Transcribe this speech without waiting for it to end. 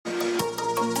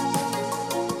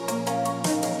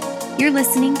You're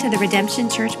listening to the Redemption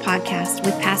Church podcast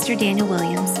with Pastor Daniel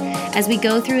Williams as we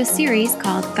go through a series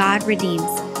called God Redeems,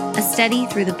 a study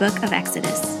through the book of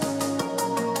Exodus.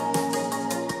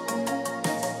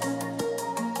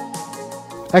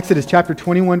 Exodus chapter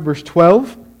 21, verse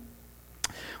 12.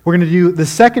 We're going to do the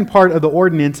second part of the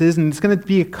Ordinances, and it's going to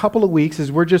be a couple of weeks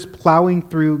as we're just plowing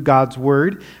through God's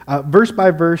Word, verse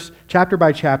by verse, chapter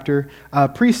by chapter,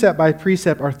 precept by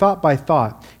precept, or thought by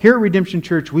thought. Here at Redemption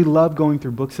Church, we love going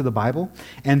through books of the Bible,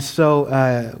 and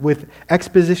so with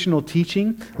expositional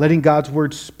teaching, letting God's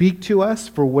Word speak to us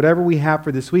for whatever we have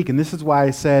for this week. And this is why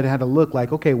I said I had to look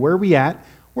like, okay, where are we at?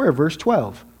 We're at verse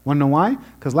 12. Want to know why?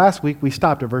 Because last week we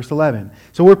stopped at verse 11.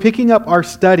 So we're picking up our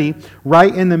study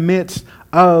right in the midst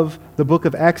of the book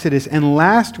of Exodus. And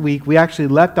last week we actually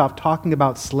left off talking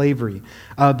about slavery,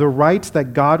 the rights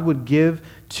that God would give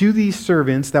to these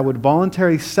servants that would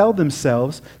voluntarily sell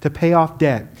themselves to pay off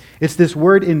debt. It's this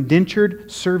word indentured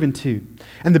servitude.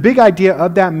 And the big idea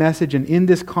of that message, and in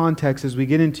this context as we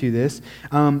get into this,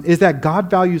 is that God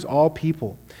values all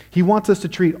people. He wants us to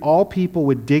treat all people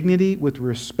with dignity, with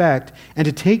respect, and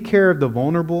to take care of the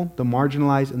vulnerable, the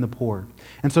marginalized, and the poor.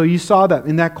 And so you saw that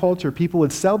in that culture, people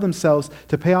would sell themselves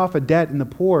to pay off a debt in the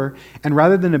poor, and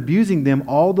rather than abusing them,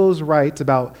 all those rights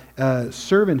about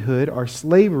servanthood or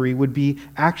slavery would be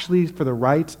actually for the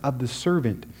rights of the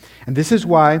servant. And this is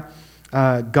why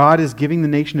God is giving the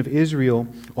nation of Israel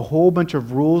a whole bunch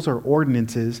of rules or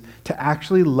ordinances to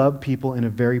actually love people in a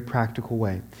very practical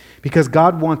way. Because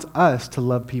God wants us to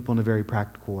love people in a very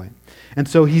practical way. And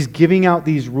so He's giving out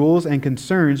these rules and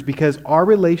concerns because our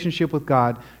relationship with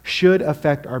God should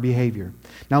affect our behavior.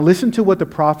 Now listen to what the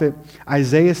prophet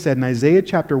Isaiah said in Isaiah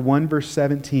chapter 1 verse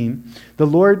 17. The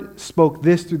Lord spoke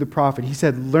this through the prophet. He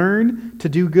said, "Learn to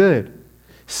do good,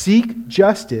 seek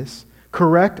justice,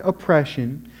 correct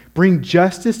oppression, bring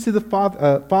justice to the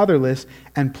fatherless,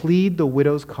 and plead the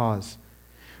widow's cause."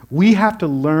 We have to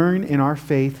learn in our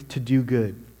faith to do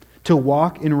good, to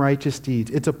walk in righteous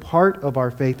deeds. It's a part of our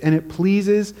faith, and it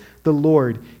pleases the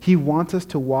Lord. He wants us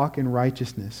to walk in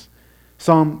righteousness.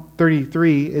 Psalm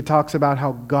 33, it talks about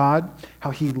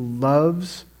how He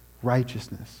loves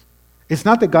righteousness. It's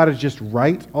not that God is just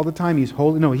right all the time. He's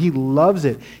holy. No, He loves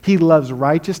it. He loves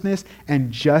righteousness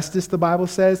and justice, the Bible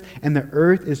says, and the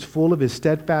earth is full of His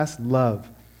steadfast love.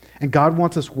 And God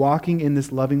wants us walking in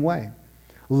this loving way.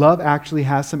 Love actually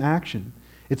has some action.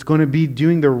 It's going to be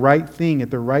doing the right thing at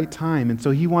the right time. And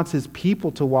so He wants His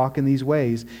people to walk in these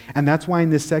ways. And that's why in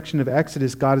this section of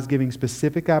Exodus, God is giving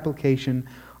specific application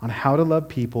on how to love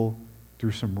people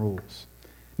through some rules.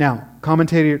 Now,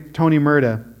 commentator Tony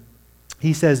Murda,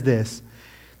 he says this: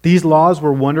 "These laws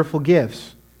were wonderful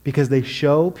gifts because they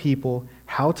show people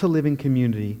how to live in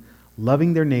community,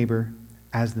 loving their neighbor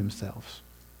as themselves."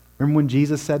 Remember when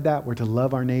Jesus said that? We're to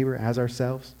love our neighbor as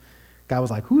ourselves. God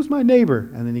was like, "Who's my neighbor?"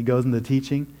 And then He goes into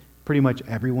teaching. Pretty much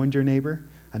everyone's your neighbor,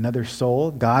 another soul.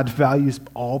 God values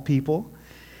all people.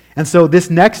 And so this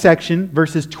next section,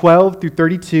 verses 12 through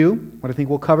 32, what I think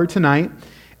we'll cover tonight,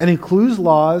 it includes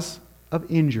laws of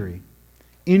injury.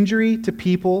 Injury to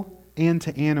people and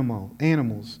to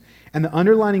animals. And the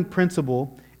underlying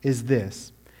principle is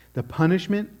this: the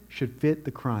punishment should fit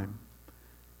the crime.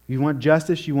 You want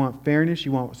justice, you want fairness,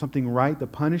 you want something right, the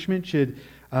punishment should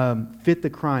fit the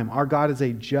crime. Our God is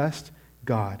a just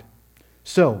God.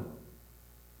 So,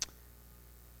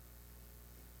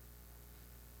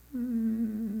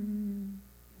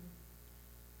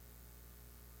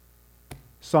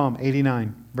 Psalm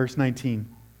 89, verse 19.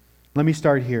 Let me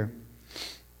start here.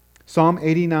 Psalm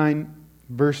 89,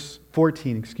 verse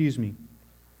 14,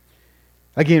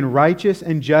 Again, righteous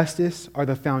and justice are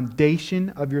the foundation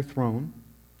of your throne.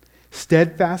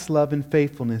 Steadfast love and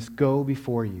faithfulness go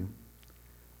before you.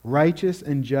 Righteous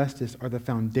and justice are the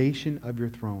foundation of your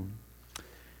throne.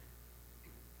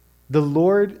 The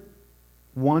Lord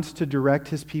wants to direct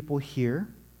His people here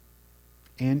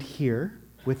and here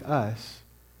with us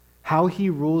how He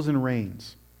rules and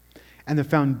reigns. And the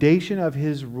foundation of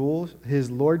His rules,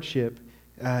 His lordship,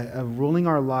 of ruling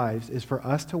our lives is for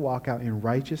us to walk out in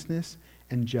righteousness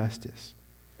and justice.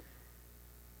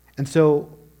 And so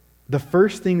the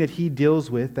first thing that He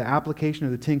deals with, the application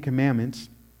of the Ten Commandments,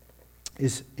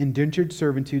 is indentured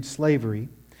servitude, slavery,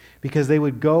 because they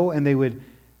would go and they would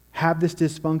have this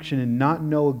dysfunction and not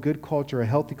know a good culture, a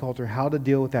healthy culture, how to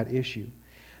deal with that issue.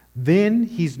 Then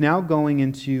He's now going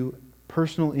into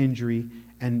personal injury,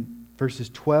 and verses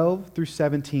 12 through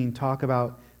 17 talk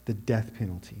about the death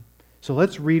penalty. So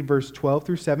let's read verse 12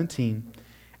 through 17,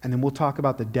 and then we'll talk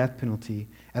about the death penalty,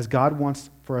 as God wants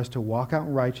for us to walk out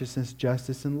in righteousness,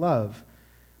 justice, and love,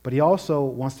 but He also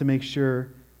wants to make sure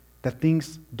that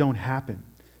things don't happen.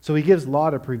 So he gives law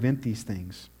to prevent these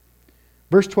things.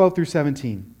 Verse 12 through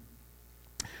 17.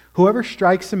 Whoever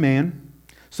strikes a man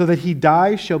so that he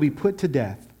dies shall be put to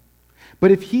death.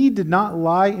 But if he did not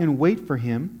lie in wait for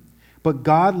him, but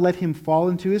God let him fall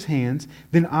into his hands,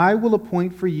 then I will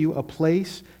appoint for you a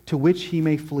place to which he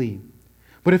may flee.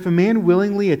 But if a man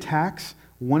willingly attacks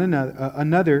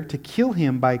another to kill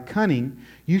him by cunning,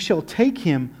 you shall take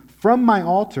him from my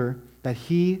altar that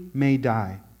he may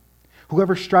die.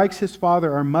 Whoever strikes his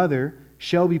father or mother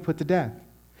shall be put to death.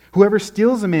 Whoever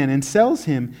steals a man and sells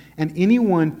him, and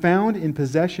anyone found in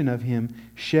possession of him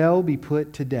shall be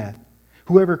put to death.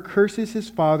 Whoever curses his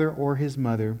father or his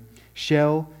mother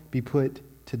shall be put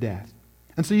to death.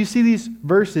 And so you see these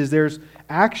verses, there's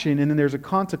action and then there's a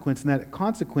consequence, and that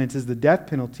consequence is the death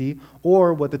penalty,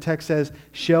 or what the text says,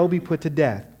 shall be put to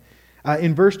death.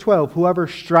 In verse 12, whoever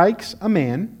strikes a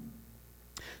man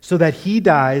so that he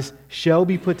dies shall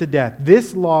be put to death.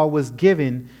 This law was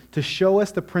given to show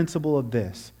us the principle of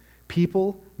this.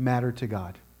 People matter to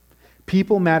God.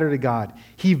 People matter to God.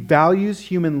 He values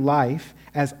human life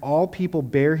as all people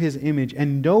bear his image,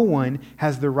 and no one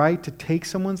has the right to take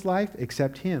someone's life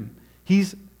except him.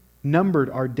 He's numbered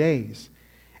our days.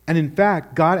 And in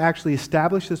fact, God actually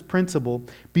established this principle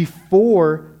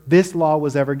before this law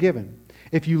was ever given.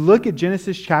 If you look at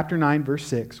Genesis chapter 9, verse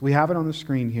 6, we have it on the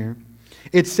screen here.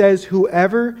 It says,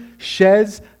 whoever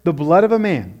sheds the blood of a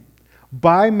man,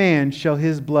 by man shall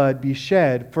his blood be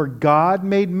shed, for God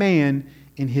made man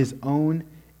in his own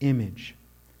image.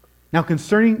 Now,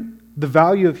 concerning the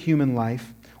value of human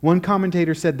life, one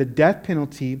commentator said the death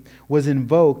penalty was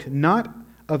invoked not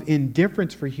of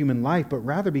indifference for human life, but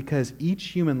rather because each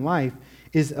human life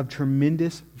is of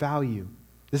tremendous value.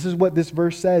 This is what this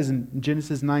verse says in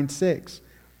Genesis 9:6.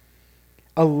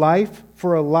 A life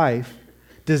for a life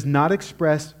does not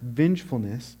express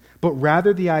vengefulness, but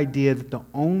rather the idea that the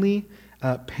only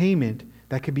payment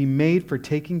that could be made for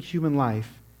taking human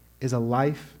life is a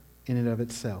life in and of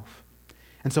itself.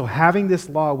 And so having this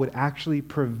law would actually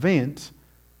prevent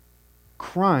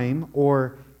crime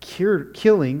or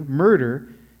killing,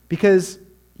 murder, because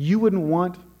you wouldn't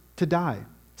want to die.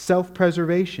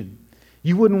 Self-preservation.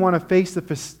 You wouldn't want to face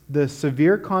the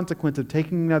severe consequence of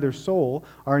taking another soul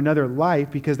or another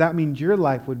life, because that means your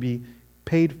life would be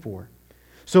paid for.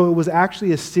 So it was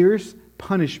actually a serious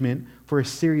punishment for a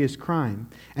serious crime.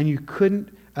 And you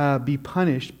couldn't be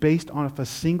punished based on a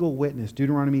single witness.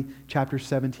 Deuteronomy chapter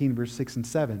 17, verse 6 and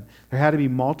 7. There had to be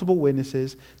multiple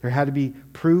witnesses. There had to be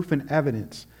proof and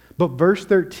evidence. But verse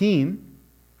 13,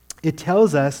 it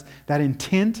tells us that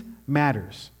intent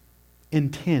matters.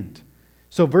 Intent.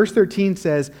 So verse 13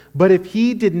 says, but if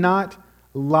he did not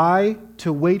lie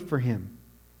to wait for him,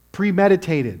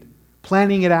 premeditated,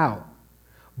 planning it out,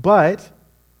 but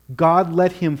God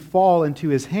let him fall into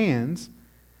his hands,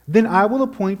 then I will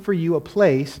appoint for you a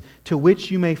place to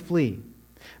which you may flee.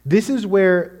 This is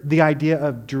where the idea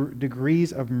of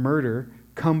degrees of murder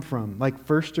come from, like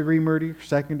first-degree murder,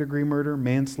 second-degree murder,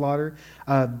 manslaughter.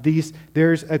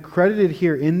 There's accredited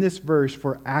here in this verse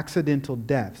for accidental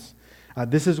deaths.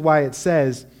 This is why it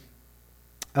says,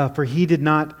 for he did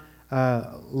not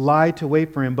lie to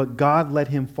wait for him, but God let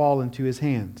him fall into his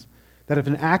hands. That if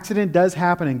an accident does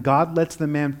happen and God lets the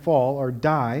man fall or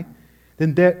die,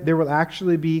 then there will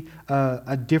actually be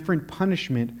a different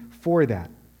punishment for that.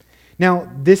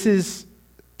 Now, this is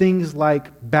things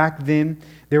like back then,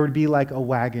 there would be like a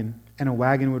wagon, and a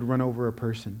wagon would run over a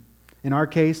person. In our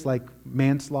case, like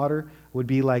manslaughter would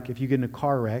be like if you get in a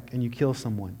car wreck and you kill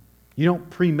someone. You don't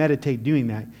premeditate doing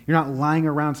that. You're not lying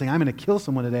around saying, I'm going to kill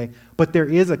someone today. But there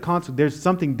is a consequence.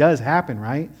 Something does happen,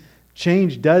 right?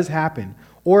 Change does happen.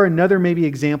 Or another maybe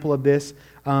example of this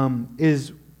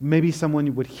is maybe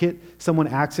someone would hit someone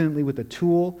accidentally with a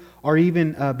tool, or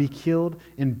even be killed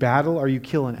in battle, or you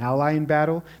kill an ally in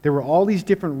battle. There were all these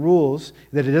different rules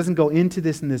that it doesn't go into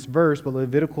this in this verse, but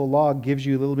Levitical law gives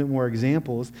you a little bit more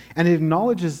examples. And it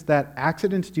acknowledges that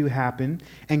accidents do happen,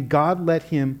 and God let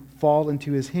him fall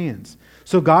into his hands.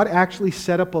 So God actually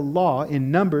set up a law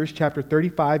in Numbers chapter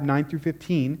 35, 9 through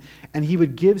 15, and he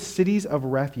would give cities of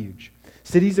refuge.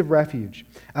 Cities of refuge.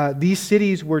 These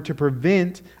cities were to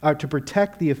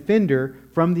protect the offender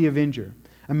from the avenger.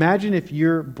 Imagine if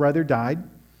your brother died,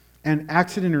 and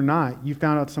accident or not, you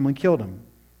found out someone killed him.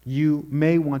 You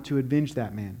may want to avenge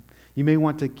that man. You may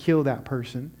want to kill that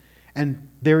person. And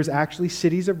there's actually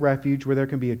cities of refuge where there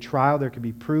can be a trial, there can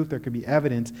be proof, there can be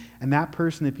evidence. And that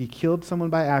person, if he killed someone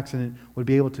by accident, would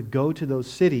be able to go to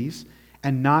those cities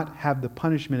and not have the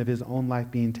punishment of his own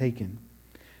life being taken.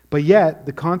 But yet,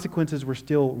 the consequences were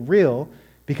still real,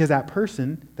 because that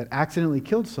person that accidentally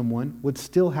killed someone would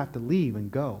still have to leave and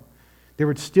go. There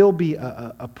would still be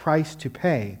a price to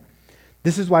pay.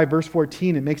 This is why verse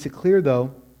 14, it makes it clear,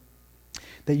 though,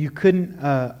 that you couldn't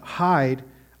hide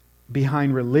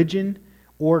behind religion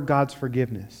or God's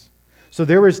forgiveness. So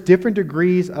there was different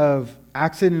degrees of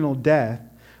accidental death,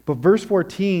 but verse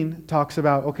 14 talks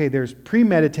about, okay, there's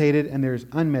premeditated and there's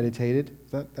unmeditated.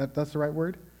 Is that's the right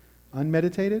word?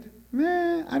 Unmeditated?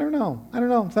 I don't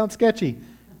know. Sounds sketchy.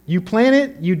 You plan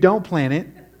it, you don't plan it.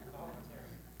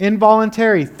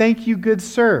 Involuntary. Thank you, good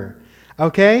sir.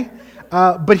 Okay?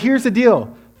 But here's the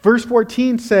deal. Verse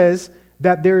 14 says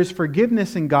that there is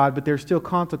forgiveness in God, but there's still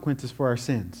consequences for our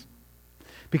sins.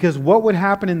 Because what would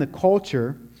happen in the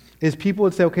culture is people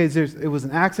would say, okay, it was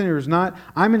an accident or it was not.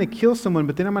 I'm going to kill someone,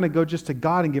 but then I'm going to go just to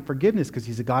God and get forgiveness because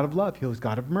He's a God of love. He's a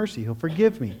God of mercy. He'll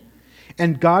forgive me.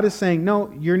 And God is saying,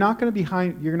 no, you're not going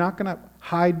to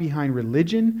hide behind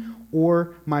religion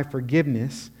or my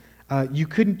forgiveness. You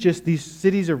couldn't just, these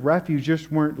cities of refuge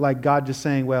just weren't like God just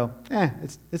saying, well,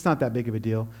 it's not that big of a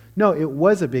deal. No, it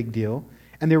was a big deal.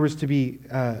 And there was to be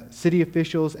city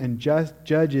officials and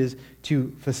judges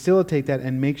to facilitate that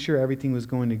and make sure everything was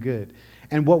going to good.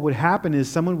 And what would happen is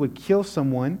someone would kill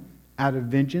someone out of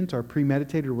vengeance or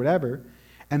premeditated or whatever,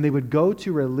 and they would go to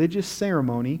a religious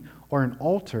ceremony or an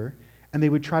altar, and they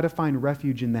would try to find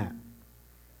refuge in that.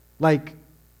 Like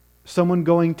someone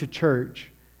going to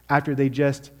church after they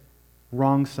just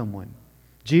wronged someone.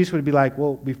 Jesus would be like,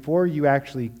 well, before you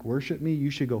actually worship me, you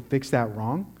should go fix that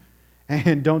wrong.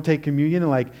 And don't take communion.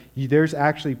 And there's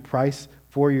actually price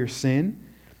for your sin.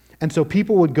 And so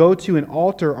people would go to an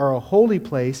altar or a holy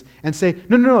place and say,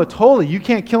 no, it's holy. You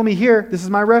can't kill me here. This is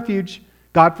my refuge.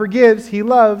 God forgives. He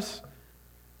loves.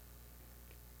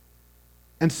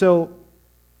 And so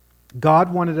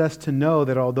God wanted us to know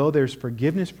that although there's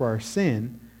forgiveness for our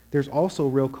sin, there's also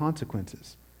real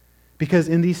consequences. Because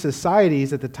in these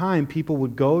societies at the time, people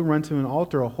would go and run to an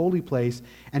altar, a holy place,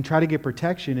 and try to get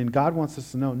protection. And God wants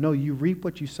us to know, no, you reap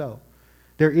what you sow.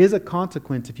 There is a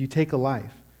consequence if you take a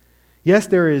life. Yes,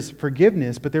 there is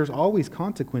forgiveness, but there's always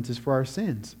consequences for our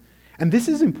sins. And this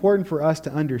is important for us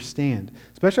to understand,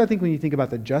 especially I think when you think about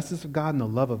the justice of God and the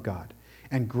love of God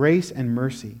and grace and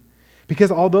mercy.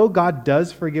 Because although God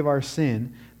does forgive our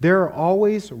sin, there are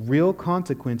always real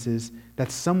consequences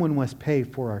that someone must pay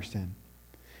for our sin.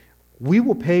 We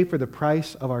will pay for the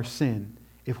price of our sin.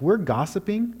 If we're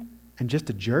gossiping and just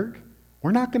a jerk,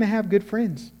 we're not going to have good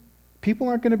friends. People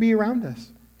aren't going to be around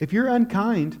us. If you're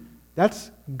unkind,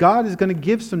 God is going to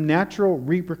give some natural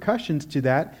repercussions to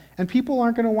that, and people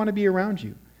aren't going to want to be around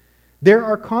you. There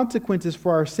are consequences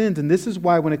for our sins, and this is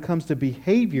why when it comes to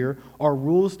behavior, or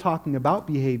rules talking about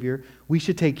behavior, we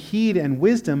should take heed and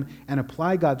wisdom and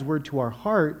apply God's word to our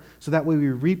heart so that way we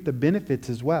reap the benefits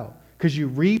as well. Because you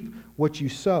reap what you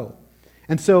sow.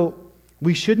 And so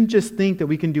we shouldn't just think that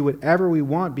we can do whatever we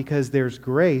want because there's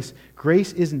grace.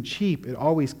 Grace isn't cheap. It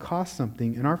always costs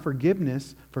something. And our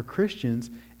forgiveness for Christians,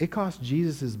 it cost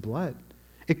Jesus' blood.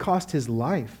 It cost His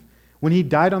life. When He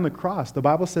died on the cross, the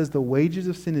Bible says the wages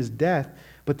of sin is death,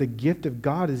 but the gift of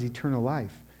God is eternal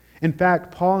life. In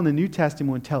fact, Paul in the New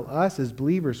Testament would tell us as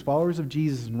believers, followers of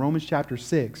Jesus in Romans chapter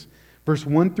 6, verse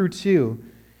 1 through 2,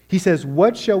 he says,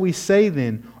 "What shall we say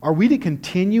then? Are we to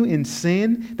continue in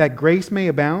sin that grace may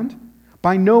abound?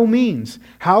 By no means.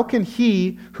 How can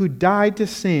he who died to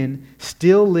sin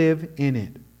still live in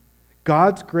it?"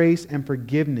 God's grace and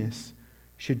forgiveness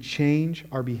should change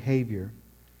our behavior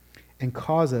and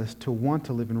cause us to want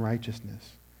to live in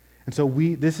righteousness. And so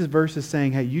this verse is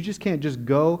saying, hey, you just can't just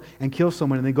go and kill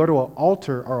someone and then go to an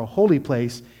altar or a holy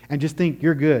place and just think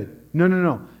you're good.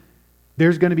 No.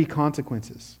 There's going to be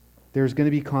consequences. There's going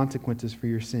to be consequences for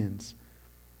your sins.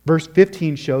 Verse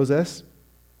 15 shows us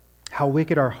how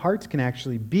wicked our hearts can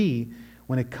actually be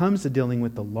when it comes to dealing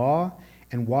with the law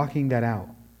and walking that out.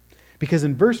 Because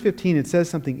in verse 15 it says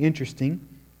something interesting.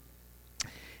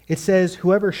 It says,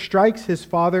 "Whoever strikes his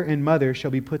father and mother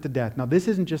shall be put to death." Now this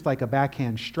isn't just like a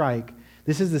backhand strike.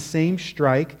 This is the same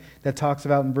strike that talks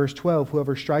about in verse 12,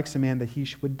 "Whoever strikes a man that he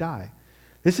should die."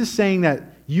 This is saying that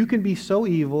you can be so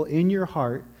evil in your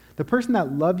heart. The person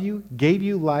that loved you, gave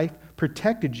you life,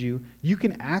 protected you, you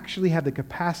can actually have the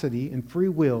capacity and free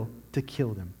will to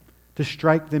kill them, to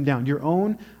strike them down, your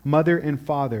own mother and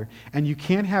father. And you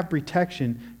can't have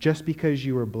protection just because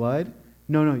you are blood.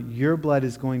 No, your blood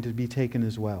is going to be taken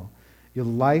as well. Your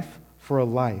life for a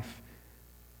life.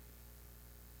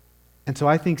 And so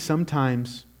I think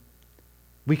sometimes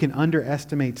we can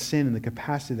underestimate sin and the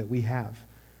capacity that we have.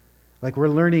 Like we're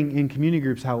learning in community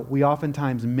groups how we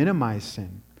oftentimes minimize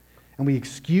sin. And we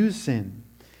excuse sin.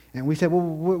 And we say,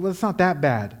 well, it's not that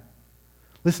bad.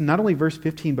 Listen, not only verse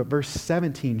 15, but verse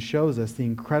 17 shows us the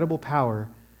incredible power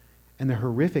and the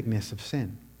horrificness of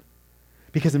sin.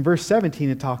 Because in verse 17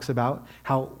 it talks about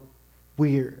how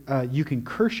you can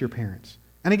curse your parents.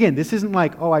 And again, this isn't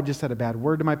like, oh, I just said a bad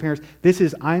word to my parents. This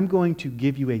is, I'm going to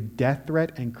give you a death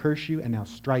threat and curse you and now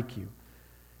strike you.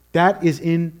 That is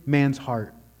in man's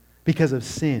heart because of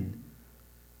sin.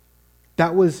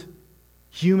 That was,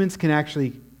 humans can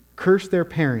actually curse their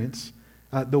parents,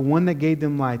 the one that gave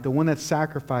them life, the one that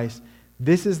sacrificed.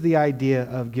 This is the idea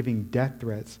of giving death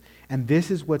threats. And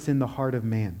this is what's in the heart of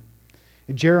man.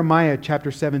 In Jeremiah chapter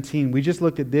 17, we just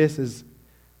looked at this as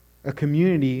a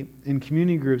community in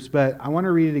community groups, but I want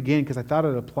to read it again because I thought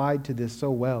it applied to this so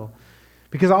well.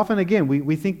 Because often, again,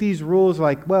 we think these rules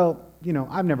like, well,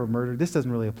 I've never murdered. This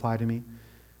doesn't really apply to me.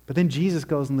 But then Jesus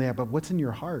goes and but what's in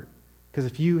your heart? Because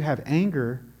if you have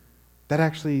anger, that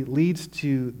actually leads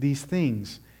to these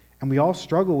things. And we all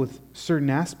struggle with certain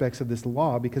aspects of this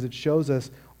law because it shows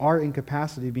us our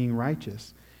incapacity of being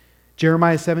righteous.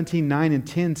 Jeremiah 17, 9 and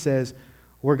 10 says,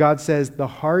 where God says, the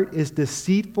heart is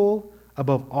deceitful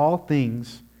above all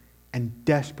things and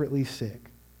desperately sick.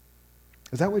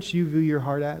 Is that what you view your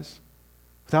heart as?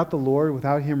 Without the Lord,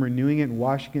 without Him renewing it,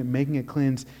 washing it, making it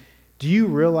cleanse, do you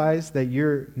realize that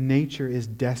your nature is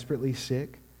desperately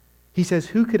sick? He says,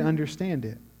 who could understand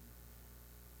it?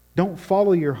 Don't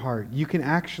follow your heart. You can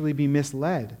actually be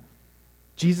misled.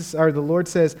 The Lord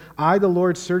says, I, the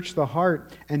Lord, search the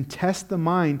heart and test the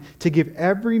mind to give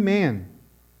every man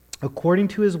according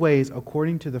to his ways,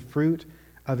 according to the fruit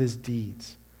of his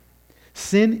deeds.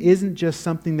 Sin isn't just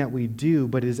something that we do,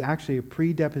 but it is actually a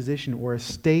predisposition or a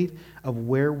state of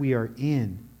where we are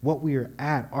in, what we are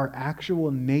at. Our actual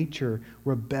nature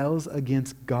rebels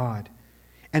against God,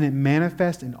 and it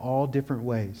manifests in all different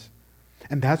ways.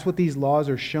 And that's what these laws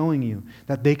are showing you,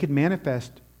 that they could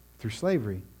manifest through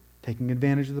slavery, taking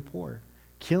advantage of the poor,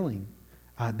 killing.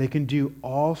 They can do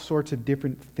all sorts of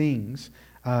different things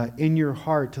in your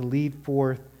heart to lead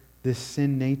forth this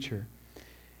sin nature.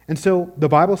 And so the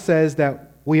Bible says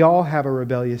that we all have a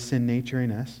rebellious sin nature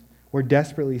in us. We're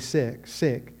desperately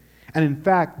sick. And in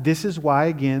fact, this is why,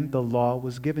 again, the law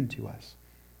was given to us.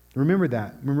 Remember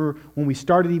that. Remember when we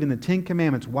started even the Ten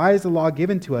Commandments, why is the law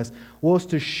given to us? Well, it's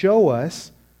to show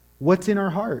us what's in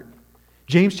our heart.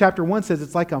 James chapter 1 says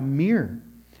it's like a mirror.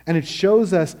 And it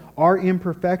shows us our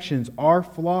imperfections, our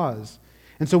flaws.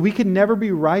 And so we can never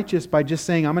be righteous by just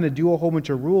saying, I'm going to do a whole bunch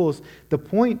of rules. The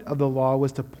point of the law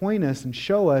was to point us and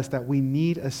show us that we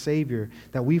need a Savior,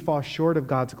 that we fall short of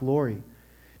God's glory.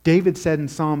 David said in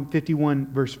Psalm 51,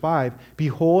 verse 5,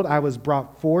 behold, I was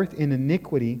brought forth in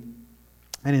iniquity,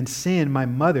 and in sin my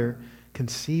mother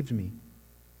conceived me.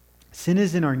 Sin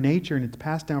is in our nature, and it's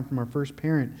passed down from our first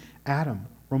parent, Adam.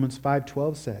 Romans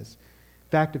 5:12 says. In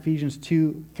fact, Ephesians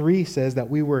 2:3 says that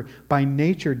we were by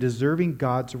nature deserving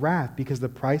God's wrath because the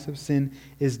price of sin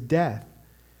is death.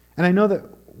 And I know that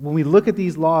when we look at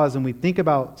these laws and we think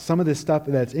about some of this stuff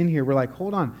that's in here, we're like,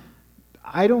 hold on.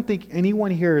 I don't think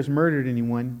anyone here has murdered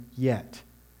anyone yet.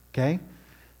 Okay?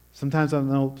 Sometimes I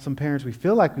know some parents, we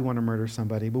feel like we want to murder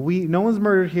somebody, but no one's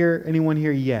murdered anyone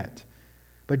here yet.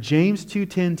 But James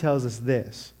 2:10 tells us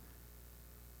this.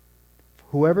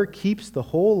 Whoever keeps the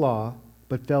whole law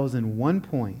but fails in one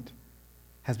point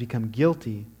has become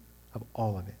guilty of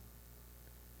all of it.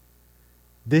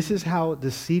 This is how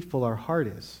deceitful our heart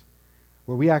is,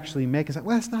 where we actually make it say,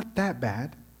 well, it's not that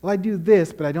bad. Well, I do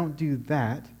this, but I don't do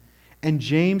that. And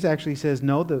James actually says,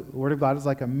 no, the Word of God is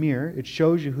like a mirror. It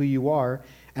shows you who you are,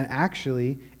 and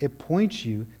actually it points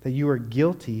you that you are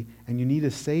guilty and you need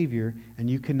a Savior and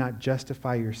you cannot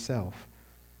justify yourself.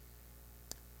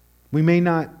 We may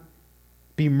not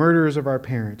be murderers of our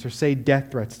parents or say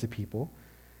death threats to people,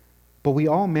 but we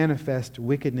all manifest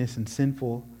wickedness and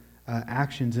sinful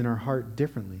actions in our heart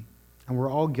differently, and we're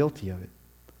all guilty of it.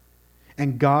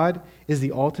 And God is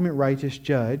the ultimate righteous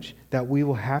judge that we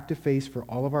will have to face for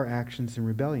all of our actions in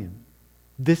rebellion.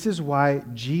 This is why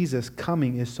Jesus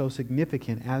coming is so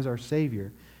significant as our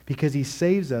Savior, because He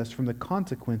saves us from the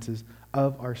consequences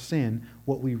of our sin,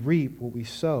 what we reap, what we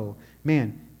sow.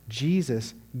 Man,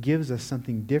 Jesus gives us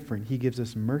something different. He gives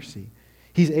us mercy.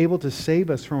 He's able to save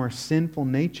us from our sinful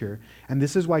nature. And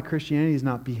this is why Christianity is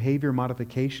not behavior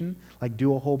modification, like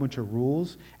do a whole bunch of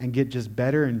rules and get just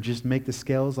better and just make the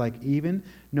scales like even.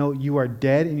 No, you are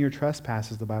dead in your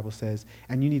trespasses, the Bible says,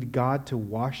 and you need God to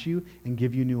wash you and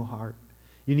give you a new heart.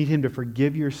 You need Him to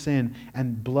forgive your sin,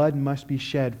 and blood must be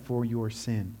shed for your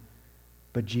sin.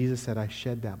 But Jesus said, I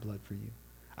shed that blood for you.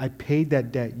 I paid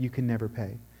that debt you can never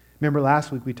pay. Remember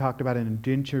last week we talked about an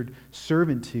indentured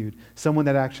servitude, someone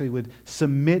that actually would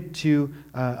submit to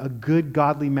a good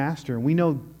godly master. And we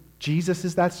know Jesus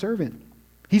is that servant.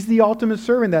 He's the ultimate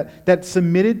servant that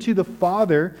submitted to the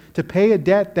Father to pay a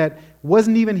debt that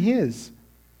wasn't even his.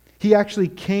 He actually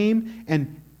came,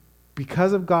 and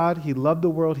because of God, he loved the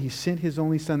world. He sent his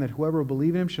only Son, that whoever will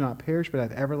believe in him shall not perish but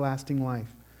have everlasting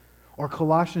life. Or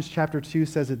Colossians chapter 2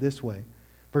 says it this way,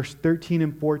 verse 13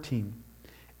 and 14.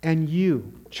 And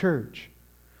you, church,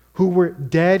 who were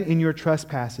dead in your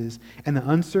trespasses and the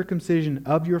uncircumcision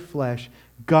of your flesh,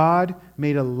 God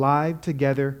made alive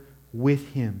together with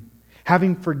him,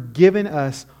 having forgiven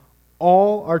us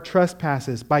all our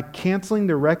trespasses by canceling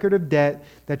the record of debt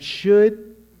that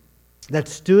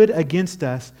stood against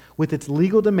us with its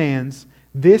legal demands.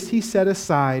 This he set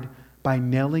aside by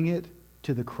nailing it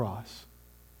to the cross.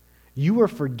 You are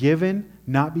forgiven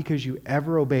not because you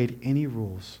ever obeyed any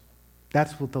rules.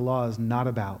 That's what the law is not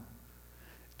about.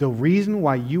 The reason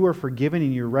why you are forgiven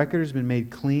and your record has been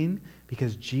made clean,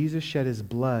 because Jesus shed his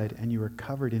blood and you were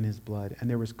covered in his blood, and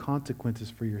there was consequences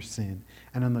for your sin.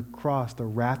 And on the cross, the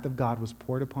wrath of God was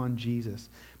poured upon Jesus.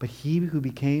 But he who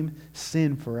became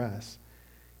sin for us,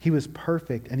 he was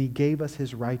perfect and he gave us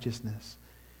his righteousness.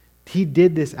 He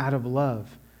did this out of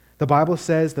love. The Bible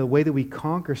says the way that we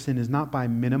conquer sin is not by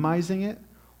minimizing it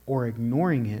or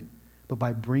ignoring it, but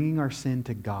by bringing our sin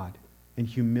to God in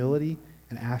humility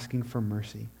and asking for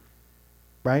mercy.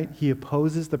 Right? He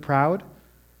opposes the proud.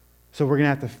 So we're going to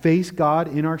have to face God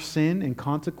in our sin and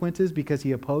consequences because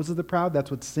he opposes the proud.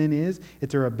 That's what sin is.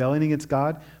 It's a rebellion against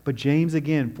God. But James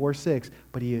again, 4:6,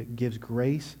 but he gives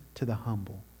grace to the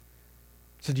humble.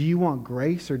 So do you want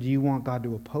grace or do you want God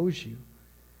to oppose you?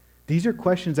 These are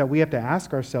questions that we have to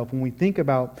ask ourselves when we think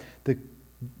about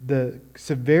the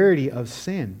severity of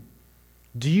sin.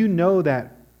 Do you know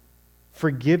that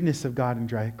forgiveness of God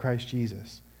in Christ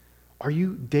Jesus? Are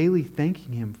you daily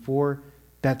thanking him for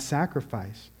that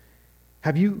sacrifice?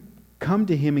 Have you come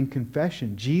to him in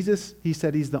confession? Jesus, he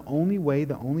said he's the only way,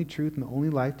 the only truth, and the only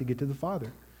life to get to the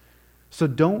Father. So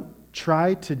don't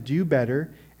try to do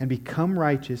better and become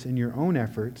righteous in your own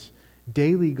efforts.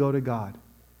 Daily go to God.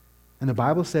 And the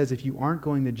Bible says if you aren't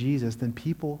going to Jesus, then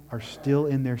people are still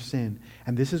in their sin.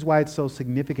 And this is why it's so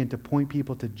significant to point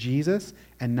people to Jesus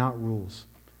and not rules.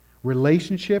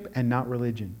 Relationship and not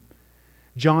religion.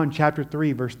 John chapter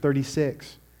 3, verse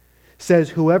 36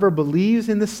 says, whoever believes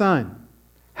in the Son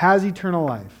has eternal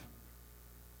life.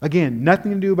 Again,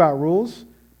 nothing to do about rules.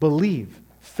 Believe,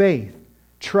 faith,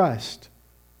 trust.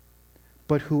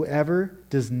 But whoever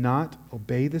does not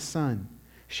obey the Son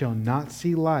shall not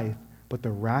see life, but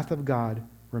the wrath of God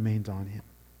remains on him.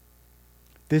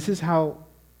 This is how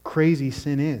crazy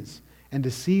sin is and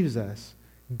deceives us.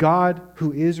 God,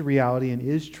 who is reality and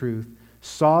is truth,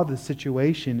 saw the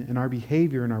situation and our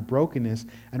behavior and our brokenness,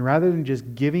 and rather than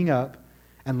just giving up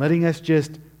and letting us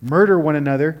just murder one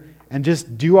another and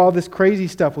just do all this crazy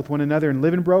stuff with one another and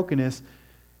live in brokenness,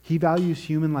 he values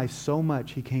human life so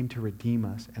much he came to redeem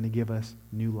us and to give us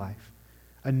new life,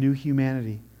 a new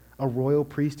humanity, a royal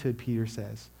priesthood, Peter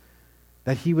says.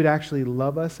 That he would actually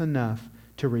love us enough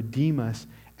to redeem us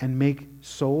and make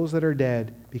souls that are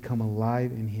dead become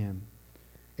alive in him.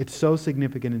 It's so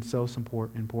significant and so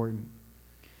important.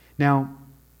 Now,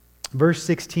 verse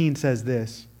 16 says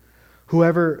this,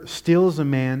 whoever steals a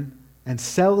man and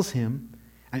sells him,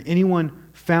 and anyone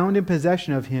found in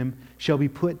possession of him shall be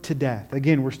put to death.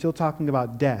 Again, we're still talking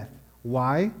about death.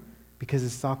 Why? Because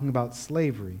it's talking about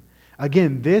slavery.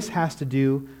 Again, this has to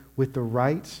do with the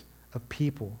rights of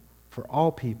people. For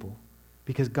all people,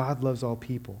 because God loves all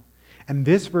people. And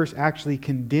this verse actually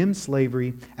condemns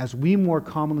slavery as we more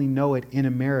commonly know it in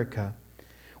America,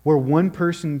 where one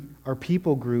person or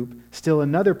people group steal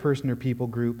another person or people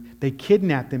group, they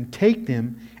kidnap them, take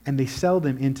them, and they sell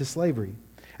them into slavery.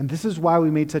 And this is why we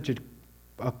made such a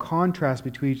contrast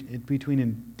between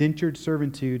indentured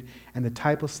servitude and the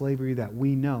type of slavery that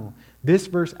we know. This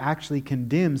verse actually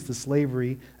condemns the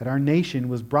slavery that our nation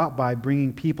was brought by,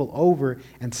 bringing people over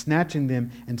and snatching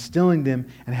them and stealing them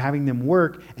and having them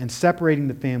work and separating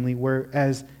the family,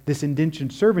 whereas this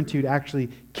indentured servitude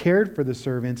actually cared for the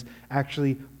servants,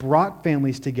 actually brought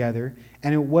families together,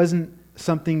 and it wasn't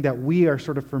something that we are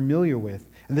sort of familiar with.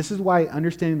 And this is why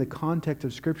understanding the context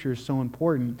of Scripture is so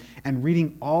important and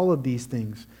reading all of these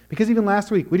things. Because even last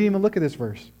week, we didn't even look at this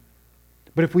verse.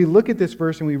 But if we look at this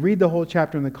verse and we read the whole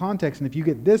chapter in the context, and if you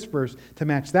get this verse to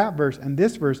match that verse and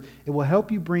this verse, it will help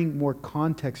you bring more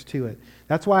context to it.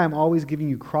 That's why I'm always giving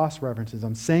you cross-references.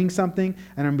 I'm saying something,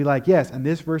 and I'm going to be like, yes, and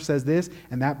this verse says this,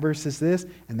 and that verse says this,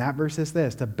 and that verse says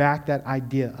this, to back that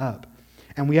idea up.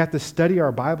 And we have to study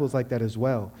our Bibles like that as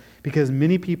well. Because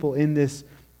many people in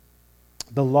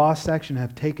the law section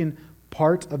have taken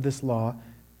parts of this law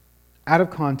out of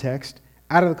the context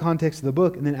of the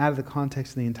book, and then out of the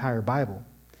context of the entire Bible.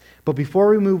 But before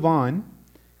we move on,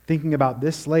 thinking about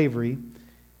this slavery,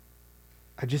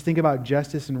 I just think about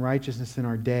justice and righteousness in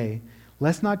our day.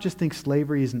 Let's not just think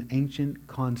slavery is an ancient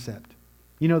concept.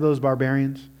 You know those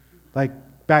barbarians? Like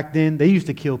back then, they used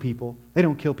to kill people. They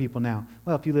don't kill people now.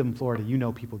 Well, if you live in Florida, you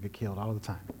know people get killed all the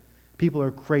time. People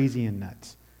are crazy and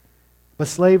nuts. But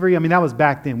slavery, I mean, that was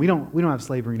back then. We don't have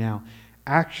slavery now.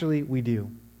 Actually, we do.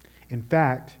 In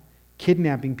fact,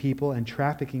 kidnapping people and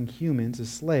trafficking humans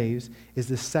as slaves is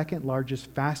the second largest,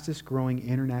 fastest growing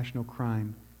international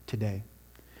crime today.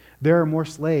 There are more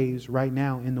slaves right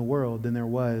now in the world than there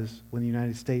was when the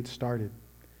United States started.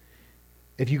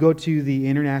 If you go to the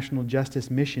International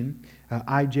Justice Mission,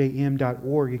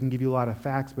 IJM.org, it can give you a lot of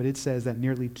facts, but it says that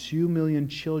nearly 2 million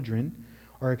children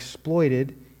are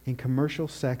exploited in commercial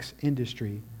sex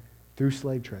industry through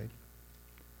slave trade.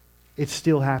 It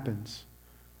still happens.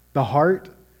 The heart,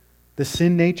 the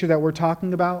sin nature that we're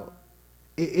talking about,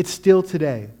 it's still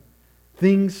today.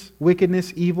 Things,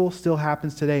 wickedness, evil still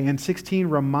happens today. And 16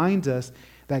 reminds us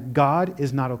that God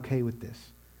is not okay with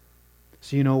this.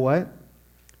 So you know what?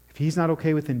 If He's not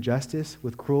okay with injustice,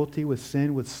 with cruelty, with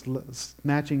sin, with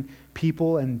snatching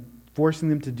people and forcing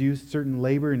them to do certain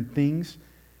labor and things,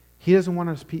 He doesn't want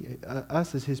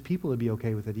us as His people to be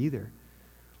okay with it either.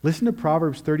 Listen to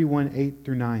Proverbs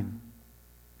 31:8-9.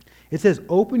 It says,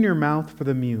 "Open your mouth for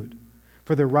the mute,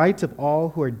 for the rights of all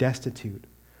who are destitute.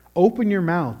 Open your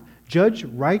mouth, judge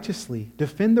righteously,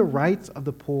 defend the rights of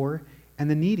the poor and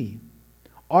the needy."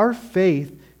 Our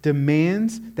faith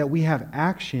demands that we have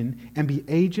action and be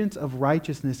agents of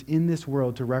righteousness in this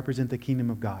world to represent the kingdom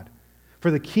of God.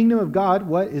 For the kingdom of God,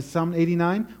 what is Psalm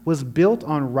 89? Was built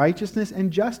on righteousness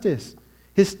and justice,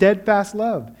 His steadfast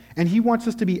love. And He wants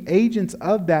us to be agents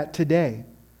of that today.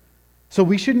 So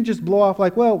we shouldn't just blow off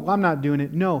like, well, I'm not doing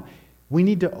it. No, we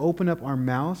need to open up our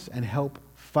mouths and help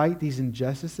fight these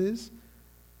injustices.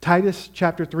 Titus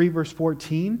chapter 3, verse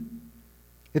 14,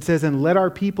 it says, "And let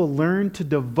our people learn to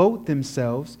devote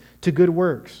themselves to good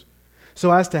works,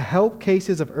 so as to help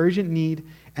cases of urgent need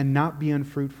and not be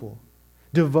unfruitful."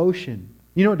 Devotion.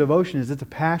 You know what devotion is? It's a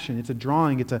passion. It's a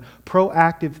drawing. It's a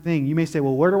proactive thing. You may say,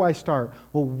 well, where do I start?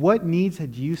 Well, what needs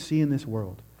do you see in this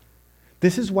world?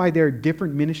 This is why there are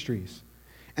different ministries.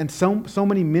 And so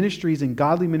many ministries and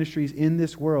godly ministries in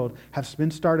this world have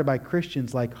been started by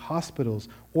Christians, like hospitals,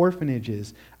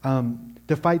 orphanages,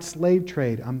 to fight slave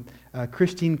trade.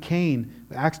 Christine Kane,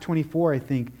 Acts 24, I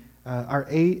think, our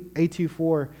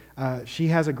A24, she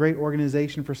has a great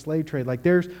organization for slave trade. Like,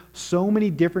 there's so many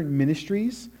different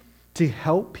ministries to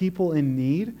help people in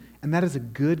need, and that is a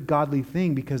good godly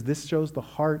thing because this shows the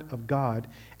heart of God,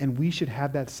 and we should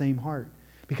have that same heart.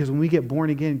 Because when we get born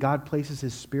again, God places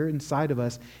His Spirit inside of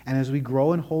us, and as we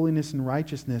grow in holiness and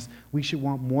righteousness, we should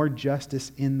want more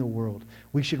justice in the world.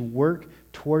 We should work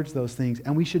towards those things,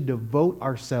 and we should devote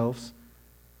ourselves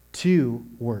to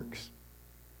works.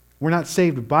 We're not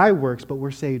saved by works, but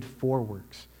we're saved for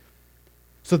works.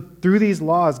 So through these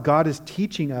laws, God is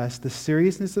teaching us the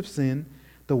seriousness of sin,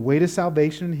 the way to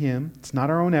salvation in Him. It's not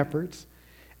our own efforts,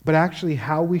 but actually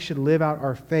how we should live out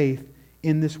our faith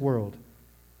in this world.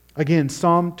 Again,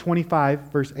 Psalm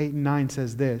 25, verse 8 and 9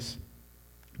 says this,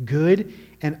 "Good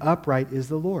and upright is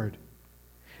the Lord.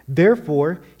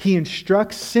 Therefore, He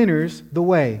instructs sinners the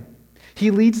way. He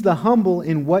leads the humble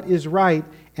in what is right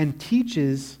and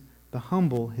teaches the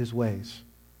humble His ways."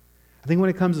 I think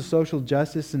when it comes to social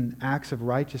justice and acts of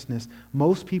righteousness,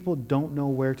 most people don't know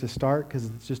where to start because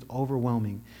it's just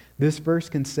overwhelming. This verse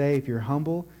can say, if you're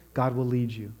humble, God will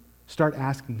lead you. Start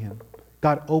asking Him.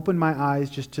 God, open my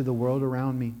eyes just to the world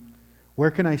around me.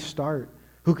 Where can I start?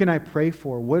 Who can I pray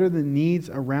for? What are the needs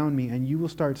around me? And you will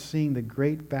start seeing the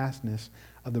great vastness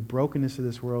of the brokenness of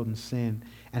this world and sin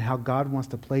and how God wants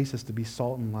to place us to be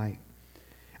salt and light.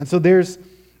 And so there's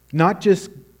not just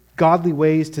godly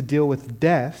ways to deal with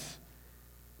death,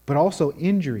 but also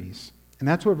injuries. And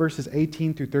that's what verses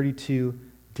 18 through 32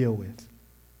 deal with.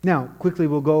 Now, quickly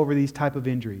we'll go over these type of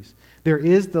injuries. There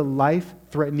is the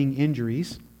life-threatening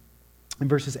injuries in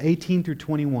verses 18 through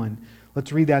 21.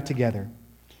 Let's read that together.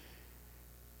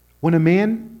 When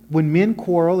men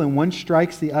quarrel and one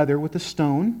strikes the other with a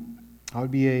stone, that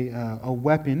would be a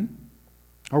weapon,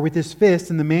 or with his fist,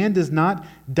 and the man does not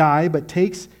die but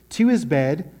takes to his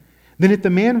bed, then if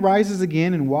the man rises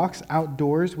again and walks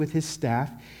outdoors with his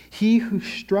staff, he who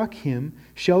struck him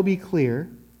shall be clear,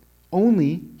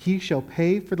 only he shall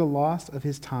pay for the loss of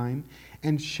his time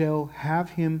and shall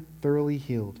have him thoroughly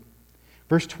healed.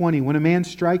 Verse 20, when a man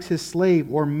strikes his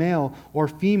slave or male or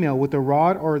female with a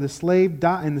rod and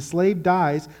the slave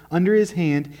dies under his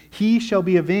hand, he shall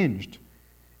be avenged.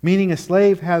 Meaning a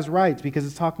slave has rights because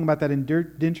it's talking about that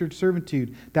indentured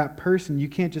servitude. That person, you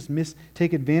can't just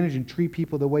take advantage and treat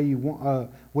people the way you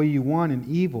want and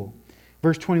evil.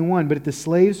 Verse 21, but if the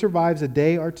slave survives a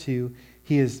day or two,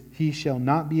 he shall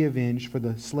not be avenged, for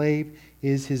the slave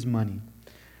is his money.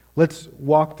 Let's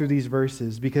walk through these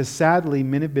verses because sadly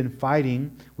men have been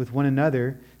fighting with one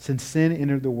another since sin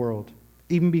entered the world.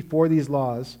 Even before these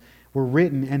laws were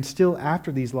written and still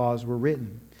after these laws were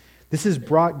written. This has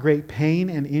brought great pain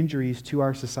and injuries to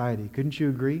our society. Couldn't you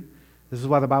agree? This is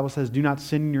why the Bible says, do not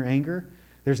sin in your anger.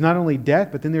 There's not only death,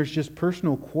 but then there's just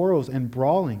personal quarrels and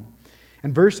brawling.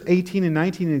 And verse 18 and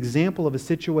 19, an example of a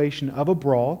situation of a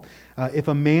brawl. If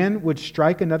a man would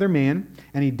strike another man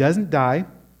and he doesn't die,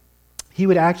 he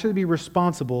would actually be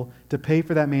responsible to pay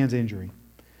for that man's injury.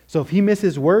 So if he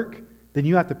misses work, then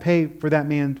you have to pay for that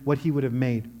man what he would have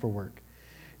made for work.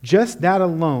 Just that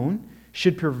alone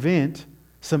should prevent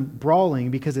some brawling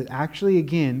because it actually,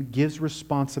 again, gives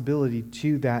responsibility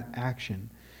to that action.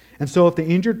 And so if the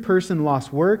injured person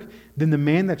lost work, then the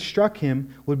man that struck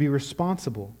him would be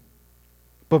responsible.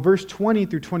 But verse 20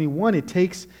 through 21,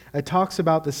 it talks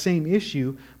about the same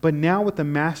issue, but now with the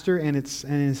master and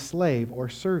his slave or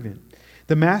servant.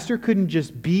 The master couldn't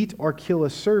just beat or kill a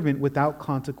servant without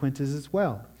consequences as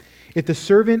well. If the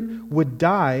servant would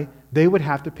die, they would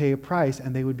have to pay a price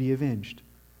and they would be avenged.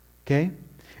 Okay?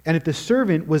 And if the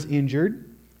servant was injured,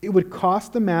 it would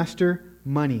cost the master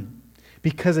money.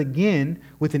 Because again,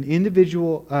 with an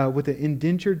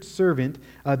indentured servant,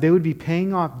 they would be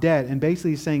paying off debt and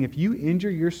basically saying, if you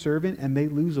injure your servant and they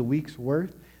lose a week's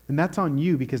worth, then that's on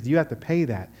you because you have to pay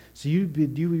that. So you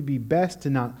would be best to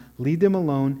not leave them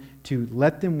alone, to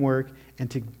let them work,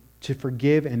 and to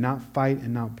forgive and not fight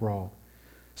and not brawl.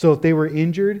 So if they were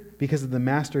injured because the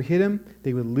master hit him,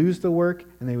 they would lose the work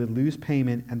and they would lose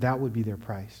payment, and that would be their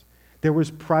price. There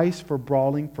was price for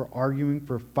brawling, for arguing,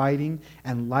 for fighting,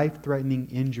 and life-threatening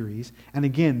injuries. And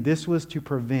again, this was to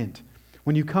prevent.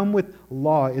 When you come with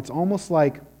law, it's almost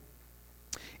like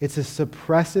it's a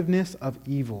suppressiveness of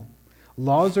evil.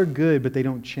 Laws are good, but they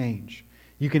don't change.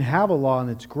 You can have a law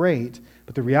and it's great,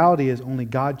 but the reality is only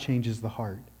God changes the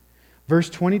heart.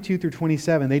 Verse 22 through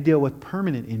 27, they deal with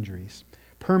permanent injuries.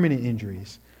 Permanent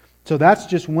injuries. So that's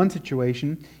just one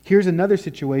situation. Here's another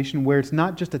situation where it's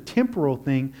not just a temporal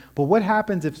thing, but what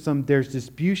happens if there's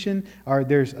disputation or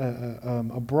there's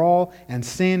a brawl and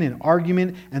sin and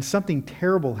argument and something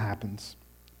terrible happens?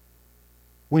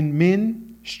 When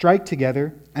men strike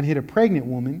together and hit a pregnant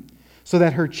woman so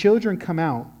that her children come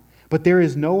out, but there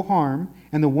is no harm,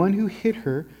 and the one who hit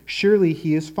her, surely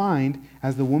he is fined,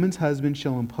 as the woman's husband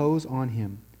shall impose on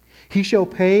him. He shall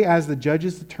pay as the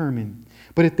judges determine.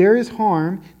 But if there is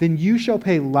harm, then you shall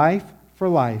pay life for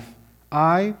life,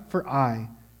 eye for eye,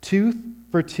 tooth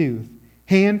for tooth,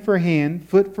 hand for hand,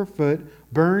 foot for foot,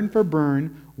 burn for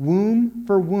burn, womb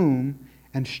for womb,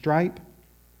 and stripe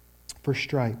for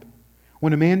stripe.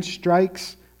 When a man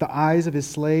strikes the eyes of his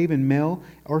slave, and male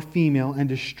or female, and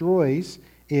destroys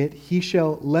it, he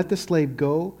shall let the slave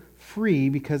go free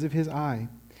because of his eye.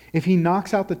 If he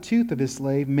knocks out the tooth of his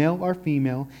slave, male or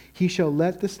female, he shall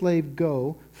let the slave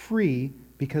go free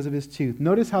because of his tooth.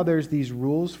 Notice how there's these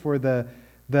rules for the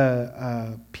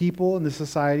people in the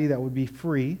society that would be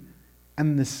free,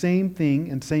 and the same thing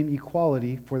and same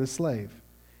equality for the slave.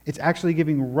 It's actually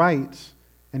giving rights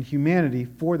and humanity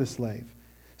for the slave.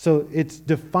 So it's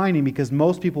defining, because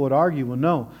most people would argue, well,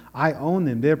 no, I own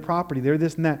them. They're property. They're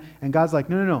this and that. And God's like,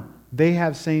 no. They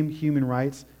have same human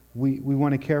rights. We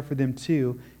want to care for them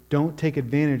too. Don't take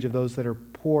advantage of those that are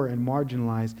poor and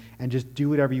marginalized and just do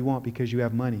whatever you want because you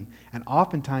have money. And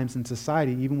oftentimes in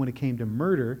society, even when it came to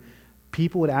murder,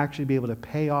 people would actually be able to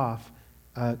pay off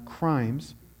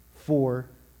crimes for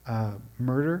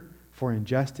murder, for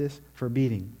injustice, for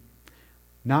beating.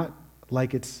 Not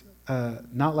like it's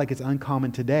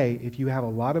uncommon today. If you have a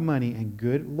lot of money and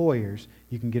good lawyers,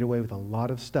 you can get away with a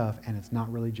lot of stuff, and it's not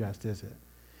really just, is it?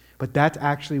 But that's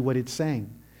actually what it's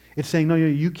saying. It's saying, no,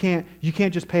 you can't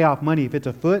just pay off money. If it's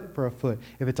a foot, for a foot.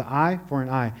 If it's an eye, for an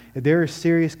eye. There are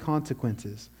serious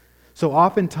consequences. So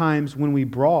oftentimes when we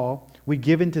brawl, we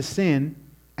give into sin,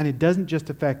 and it doesn't just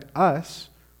affect us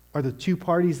or the two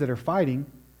parties that are fighting.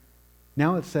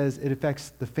 Now it says it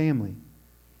affects the family.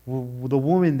 Well, the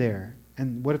woman there.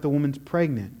 And what if the woman's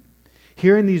pregnant?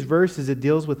 Here in these verses, it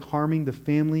deals with harming the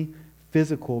family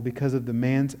physical because of the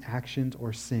man's actions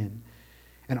or sin.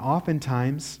 And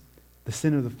oftentimes, the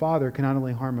sin of the father can not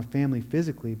only harm a family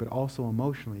physically, but also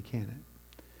emotionally, can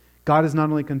it? God is not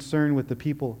only concerned with the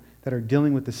people that are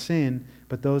dealing with the sin,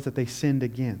 but those that they sinned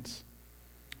against.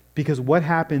 Because what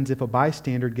happens if a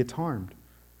bystander gets harmed?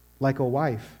 Like a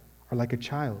wife or like a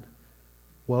child?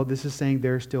 Well, this is saying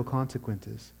there are still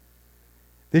consequences.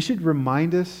 This should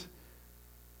remind us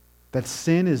that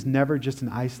sin is never just an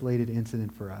isolated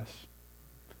incident for us.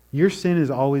 Your sin is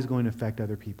always going to affect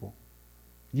other people.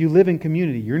 You live in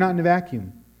community. You're not in a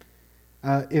vacuum.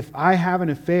 If I have an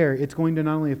affair, it's going to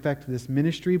not only affect this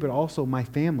ministry, but also my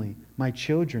family, my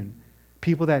children,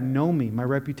 people that know me, my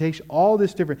reputation, all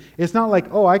this different. It's not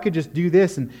like, oh, I could just do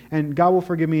this and God will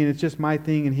forgive me and it's just my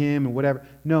thing and him and whatever.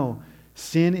 No,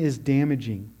 sin is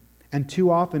damaging. And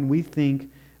too often we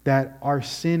think that our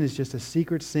sin is just a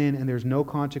secret sin and there's no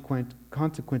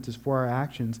consequences for our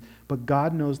actions. But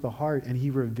God knows the heart and He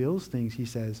reveals things, He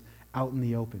says, out in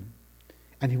the open.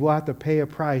 And He will have to pay a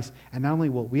price. And not only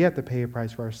will we have to pay a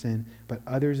price for our sin, but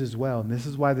others as well. And this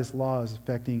is why this law is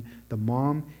affecting the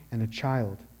mom and the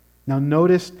child. Now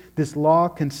notice this law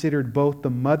considered both the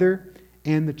mother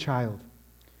and the child.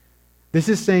 This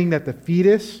is saying that the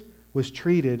fetus was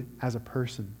treated as a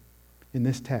person in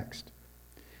this text.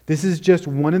 This is just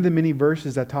one of the many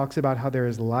verses that talks about how there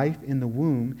is life in the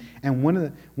womb, and one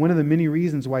of the many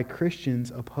reasons why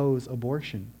Christians oppose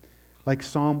abortion. Like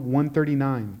Psalm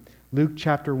 139, Luke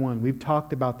chapter 1. We've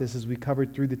talked about this as we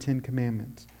covered through the Ten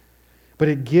Commandments. But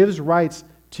it gives rights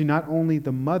to not only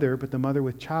the mother, but the mother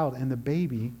with child and the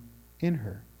baby in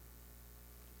her.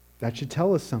 That should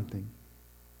tell us something.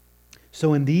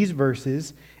 So in these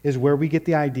verses is where we get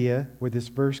the idea, where this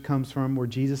verse comes from, where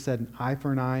Jesus said, an eye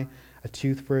for an eye, a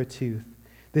tooth for a tooth.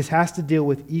 This has to deal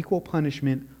with equal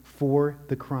punishment for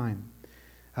the crime.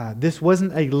 This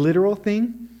wasn't a literal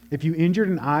thing. If you injured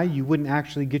an eye, you wouldn't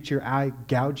actually get your eye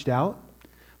gouged out.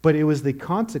 But it was the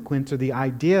consequence or the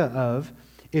idea of,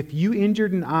 if you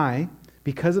injured an eye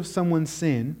because of someone's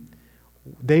sin,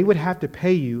 they would have to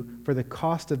pay you for the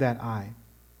cost of that eye,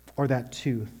 or that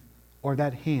tooth, or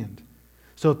that hand.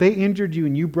 So if they injured you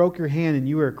and you broke your hand and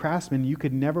you were a craftsman, you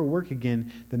could never work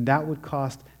again, then that would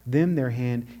cost them their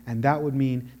hand, and that would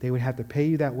mean they would have to pay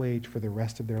you that wage for the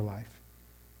rest of their life.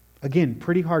 Again,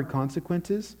 pretty hard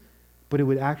consequences, but it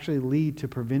would actually lead to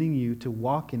preventing you to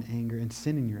walk in anger and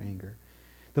sin in your anger.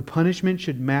 The punishment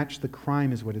should match the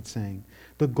crime is what it's saying.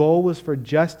 The goal was for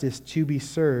justice to be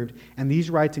served, and these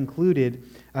rights included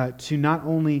to not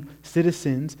only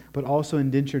citizens, but also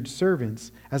indentured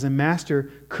servants, as a master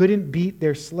couldn't beat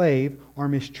their slave or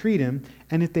mistreat him,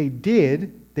 and if they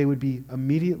did, they would be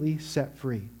immediately set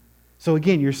free. So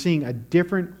again, you're seeing a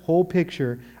different whole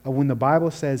picture of when the Bible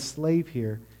says slave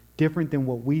here, different than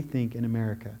what we think in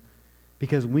America.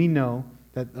 Because we know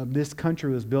that this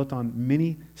country was built on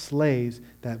many slaves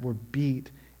that were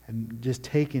beat and just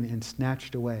taken and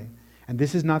snatched away. And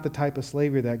this is not the type of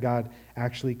slavery that God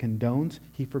actually condones.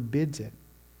 He forbids it.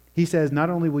 He says not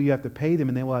only will you have to pay them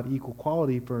and they will have equal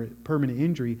quality for permanent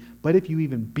injury, but if you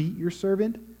even beat your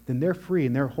servant, then they're free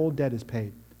and their whole debt is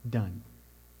paid. Done.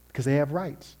 Because they have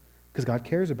rights. Because God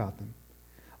cares about them.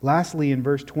 Lastly, in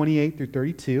verse 28 through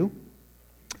 32, you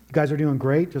guys are doing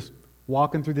great, just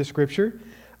walking through the scripture.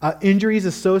 Injuries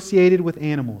associated with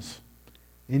animals.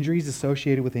 Injuries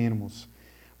associated with animals.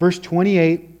 Verse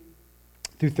 28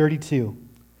 through 32.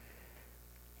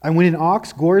 And when an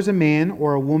ox gores a man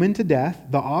or a woman to death,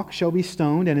 the ox shall be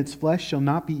stoned, and its flesh shall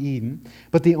not be eaten,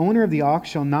 but the owner of the ox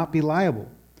shall not be liable.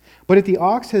 But if the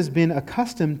ox has been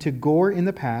accustomed to gore in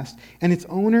the past, and its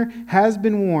owner has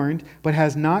been warned, but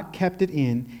has not kept it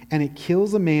in, and it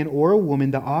kills a man or a woman,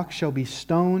 the ox shall be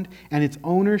stoned, and its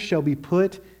owner shall be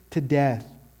put to death.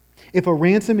 If a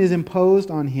ransom is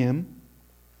imposed on him,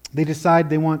 they decide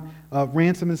they want a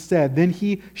ransom instead, then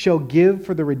he shall give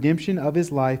for the redemption of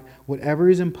his life whatever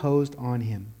is imposed on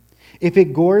him. If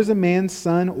it gores a man's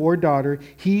son or daughter,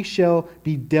 he shall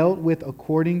be dealt with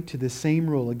according to the same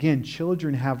rule. Again,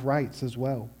 children have rights as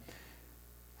well.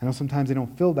 I know sometimes they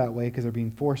don't feel that way because they're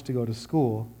being forced to go to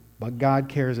school, but God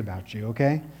cares about you,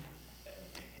 okay?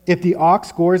 If the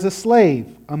ox gores a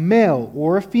slave, a male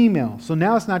or a female, so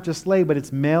now it's not just slave, but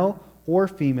it's male or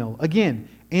female. Again,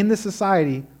 in the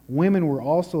society, women were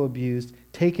also abused,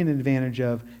 taken advantage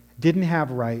of, didn't have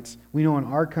rights. We know in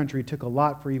our country it took a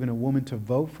lot for even a woman to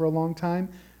vote for a long time.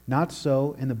 Not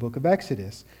so in the book of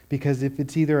Exodus. Because if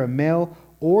it's either a male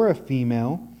or a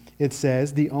female, it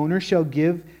says, the owner shall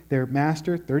give their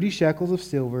master 30 shekels of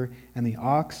silver, and the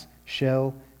ox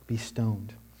shall be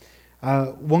stoned.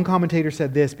 One commentator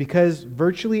said this, because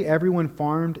virtually everyone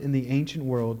farmed in the ancient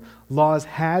world, laws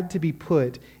had to be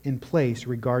put in place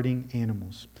regarding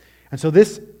animals. And so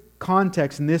this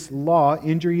context in this law,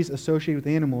 injuries associated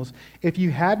with animals, if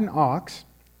you had an ox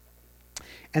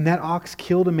and that ox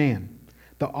killed a man,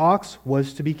 the ox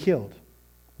was to be killed.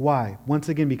 Why? Once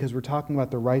again, because we're talking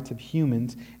about the rights of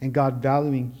humans and God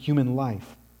valuing human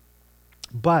life.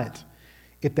 But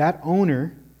if that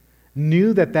owner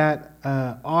knew that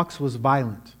ox was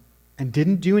violent and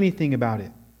didn't do anything about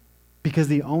it because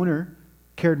the owner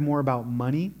cared more about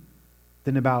money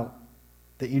than about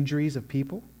the injuries of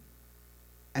people,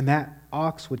 and that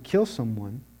ox would kill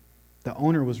someone, the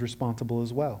owner was responsible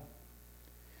as well.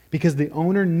 Because the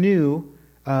owner knew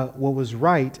what was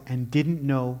right and didn't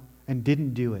know and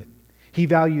didn't do it. He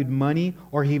valued money,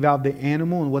 or he valued the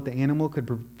animal and what the animal could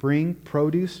bring,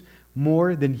 produce,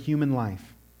 more than human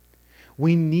life.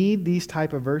 We need these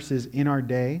type of verses in our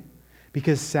day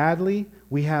because sadly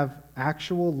we have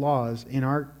actual laws in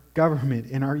our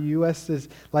government, in our U.S.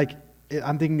 Like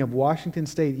I'm thinking of Washington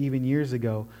State even years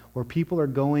ago, where people are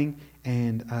going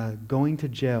to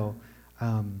jail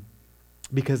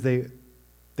because they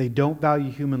don't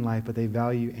value human life, but they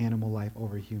value animal life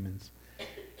over humans.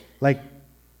 Like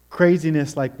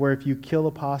craziness, like where if you kill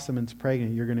a possum and it's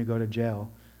pregnant, you're going to go to jail.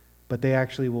 But they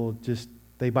actually will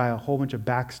they buy a whole bunch of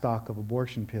backstock of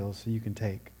abortion pills so you can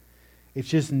take. It's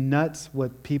just nuts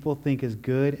what people think is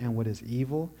good and what is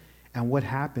evil and what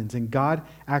happens. And God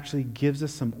actually gives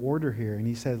us some order here. And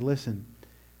he says, listen,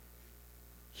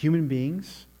 human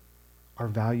beings are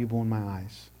valuable in my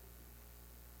eyes.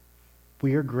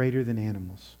 We are greater than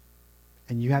animals.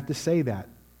 And you have to say that.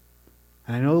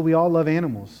 And I know that we all love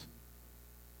animals,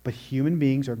 but human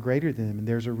beings are greater than them, and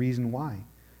there's a reason why.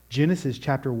 Genesis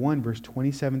chapter 1, verse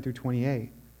 27 through 28.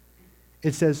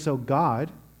 It says, so God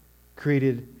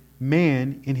created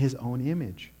man in his own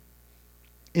image.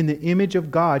 In the image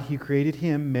of God, he created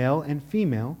him, male and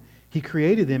female. He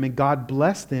created them, and God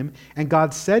blessed them. And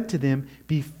God said to them,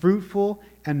 be fruitful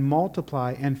and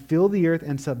multiply and fill the earth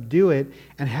and subdue it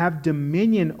and have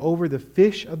dominion over the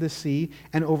fish of the sea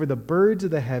and over the birds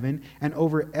of the heaven and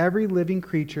over every living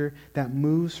creature that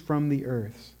moves from the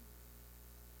earth.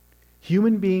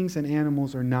 Human beings and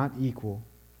animals are not equal.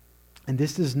 And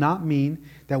this does not mean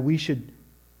that we should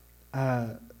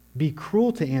be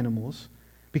cruel to animals,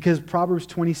 because Proverbs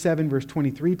 27 verse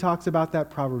 23 talks about that.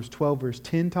 Proverbs 12 verse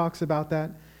 10 talks about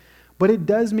that. But it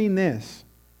does mean this.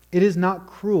 It is not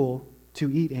cruel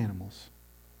to eat animals.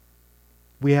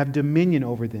 We have dominion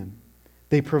over them.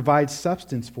 They provide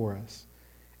substance for us.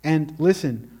 And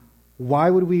listen, why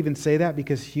would we even say that?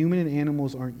 Because human and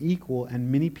animals aren't equal,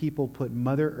 and many people put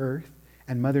Mother Earth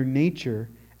and Mother Nature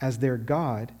as their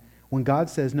God, when God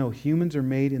says, no, humans are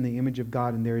made in the image of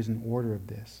God, and there is an order of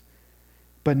this.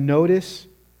 But notice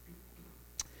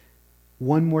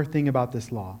one more thing about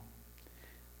this law.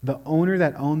 The owner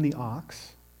that owned the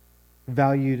ox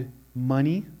valued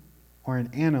money or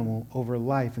an animal over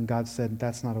life, and God said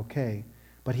that's not okay.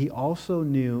 But he also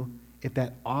knew if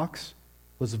that ox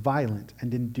was violent and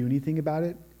didn't do anything about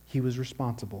it, he was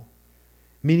responsible.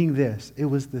 Meaning this, it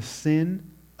was the sin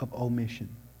of omission.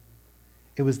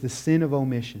 It was the sin of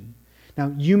omission.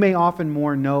 Now, you may often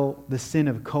more know the sin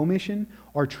of commission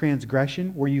or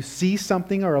transgression, where you see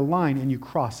something or a line and you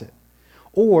cross it.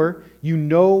 Or you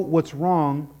know what's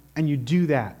wrong and you do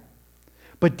that.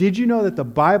 But did you know that the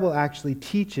Bible actually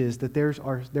teaches that there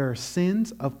are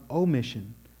sins of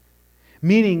omission?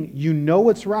 Meaning you know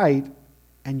what's right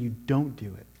and you don't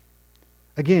do it.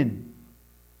 Again,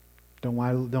 don't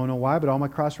know why, but all my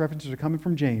cross references are coming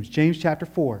from James. James chapter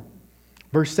 4,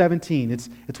 verse 17.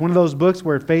 It's one of those books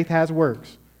where faith has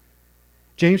works.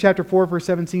 James chapter 4, verse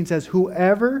 17 says,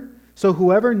 whoever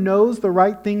knows the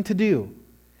right thing to do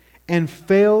and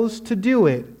fails to do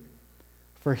it,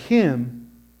 for him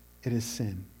it is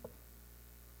sin.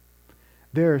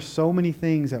 There are so many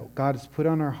things that God has put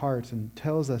on our hearts and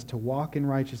tells us to walk in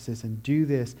righteousness and do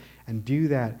this and do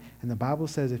that. And the Bible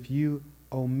says if you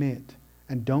omit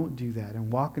and don't do that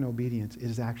and walk in obedience, it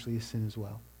is actually a sin as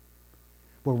well.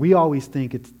 Where we always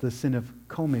think it's the sin of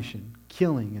commission,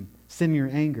 killing, and sin in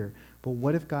your anger. But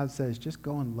what if God says, just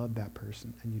go and love that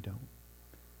person, and you don't?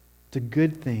 It's a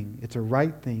good thing, it's a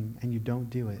right thing, and you don't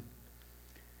do it.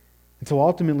 And so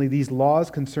ultimately, these laws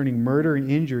concerning murder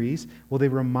and injuries, well, they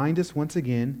remind us once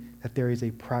again that there is a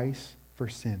price for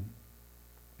sin.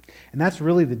 And that's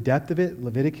really the depth of it.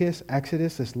 Leviticus,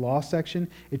 Exodus, this law section,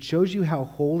 it shows you how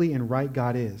holy and right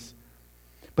God is.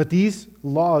 But these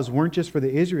laws weren't just for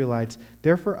the Israelites.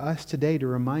 They're for us today to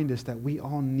remind us that we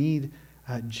all need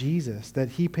Jesus, that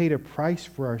he paid a price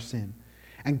for our sin.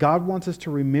 And God wants us to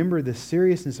remember the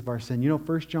seriousness of our sin. You know,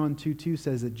 1 John 2:2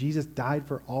 says that Jesus died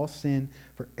for all sin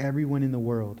for everyone in the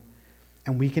world.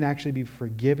 And we can actually be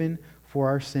forgiven for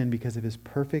our sin because of his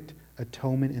perfect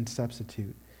atonement and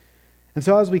substitute. And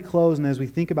so as we close and as we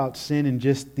think about sin and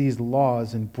just these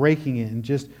laws and breaking it and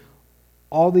just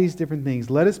all these different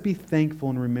things, let us be thankful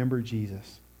and remember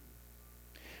Jesus.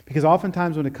 Because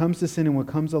oftentimes when it comes to sin and when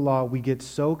it comes to law, we get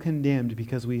so condemned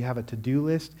because we have a to-do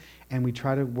list and we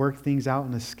try to work things out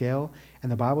on a scale.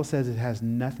 And the Bible says it has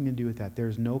nothing to do with that.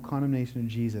 There's no condemnation in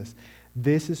Jesus.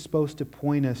 This is supposed to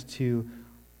point us to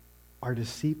our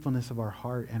deceitfulness of our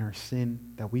heart and our sin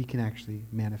that we can actually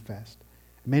manifest.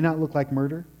 It may not look like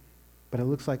murder, but it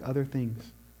looks like other things.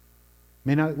 It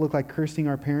may not look like cursing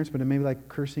our parents, but it may be like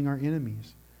cursing our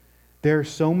enemies. There are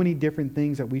so many different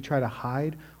things that we try to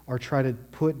hide or try to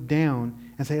put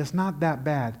down and say, it's not that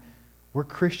bad. We're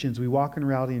Christians. We walk in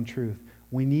reality and truth.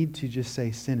 We need to just say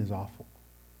sin is awful.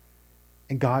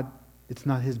 And God, it's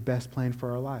not his best plan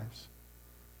for our lives.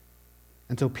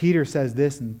 And so Peter says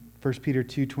this in 1 Peter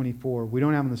 2:24. We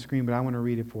don't have it on the screen, but I want to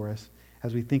read it for us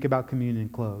as we think about communion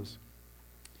and close.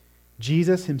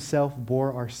 Jesus himself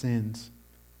bore our sins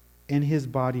in his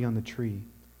body on the tree,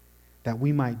 that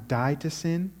we might die to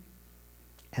sin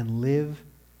and live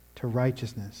to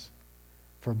righteousness.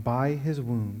 For by his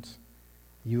wounds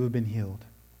you have been healed.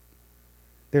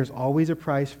 There's always a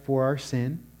price for our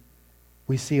sin.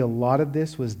 We see a lot of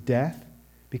this was death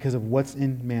because of what's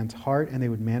in man's heart, and they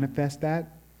would manifest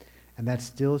that. And that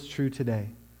still is true today.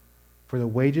 For the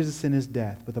wages of sin is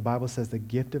death, but the Bible says the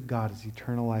gift of God is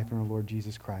eternal life in our Lord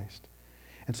Jesus Christ.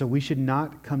 And so we should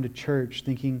not come to church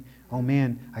thinking, oh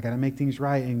man, I got to make things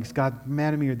right, and is God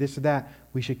mad at me or this or that.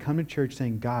 We should come to church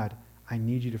saying, God, I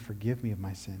need you to forgive me of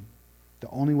my sin. The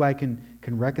only way I can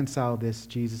reconcile this,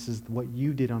 Jesus, is what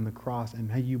you did on the cross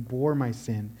and how you bore my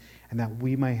sin and that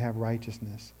we might have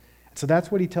righteousness. So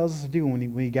that's what he tells us to do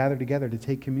when we gather together to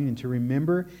take communion, to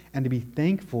remember and to be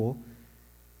thankful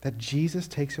that Jesus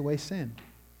takes away sin.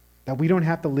 That we don't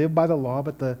have to live by the law,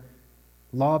 but the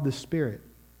law of the Spirit,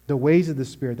 the ways of the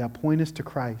Spirit that point us to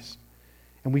Christ.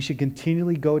 And we should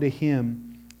continually go to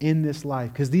him in this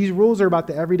life. Because these rules are about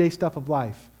the everyday stuff of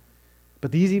life.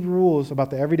 But these rules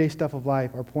about the everyday stuff of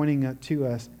life are pointing to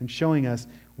us and showing us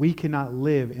we cannot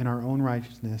live in our own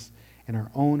righteousness and our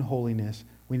own holiness.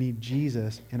 We need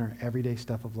Jesus in our everyday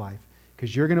stuff of life.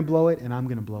 Because you're going to blow it and I'm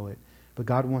going to blow it. But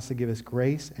God wants to give us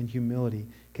grace and humility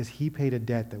because he paid a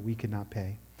debt that we could not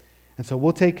pay. And so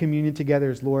we'll take communion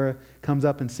together as Laura comes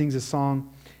up and sings a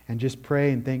song and just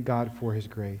pray and thank God for his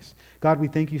grace. God, we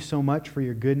thank you so much for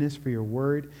your goodness, for your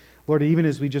word. Lord, even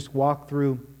as we just walk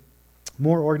through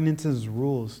more ordinances and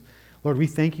rules, Lord, we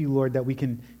thank you, Lord, that we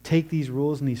can take these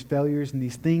rules and these failures and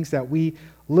these things that we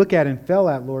look at and fail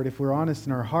at, Lord, if we're honest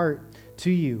in our heart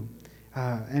to you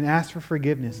and ask for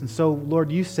forgiveness. And so,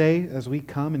 Lord, you say as we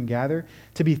come and gather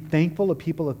to be thankful, a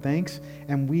people of thanks.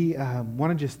 And we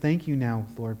want to just thank you now,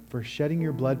 Lord, for shedding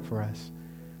your blood for us,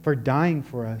 for dying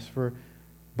for us, for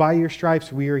by your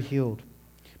stripes we are healed.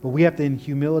 But we have to, in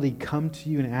humility, come to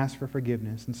you and ask for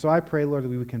forgiveness. And so I pray, Lord, that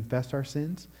we would confess our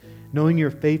sins, knowing you're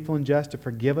faithful and just to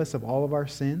forgive us of all of our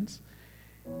sins,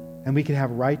 and we can have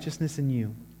righteousness in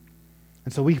you.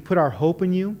 And so we put our hope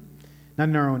in you, not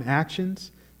in our own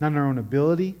actions, not in our own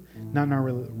ability, not in our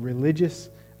religious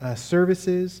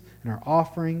services and our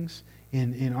offerings,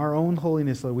 in our own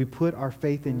holiness, Lord. We put our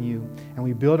faith in you, and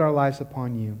we build our lives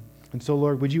upon you. And so,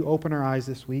 Lord, would you open our eyes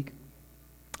this week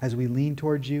as we lean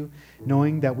towards you,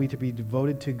 knowing that we to be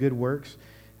devoted to good works,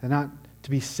 and not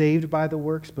to be saved by the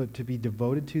works, but to be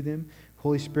devoted to them.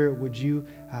 Holy Spirit, would you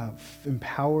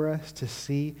empower us to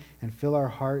see and fill our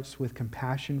hearts with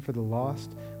compassion for the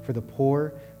lost, for the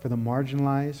poor, for the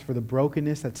marginalized, for the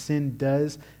brokenness that sin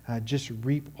does just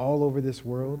reap all over this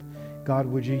world. God,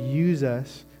 would you use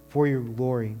us for your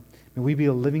glory? May we be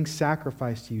a living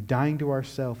sacrifice to you, dying to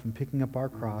ourselves and picking up our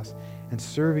cross and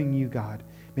serving you, God.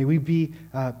 May we be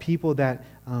people that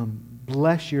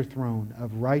bless your throne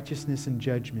of righteousness and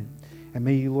judgment. And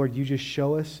may you, Lord, you just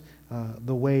show us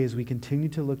the way as we continue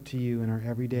to look to you in our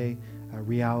everyday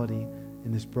reality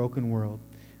in this broken world.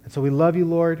 And so we love you,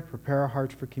 Lord. Prepare our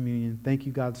hearts for communion. Thank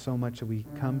you, God, so much that we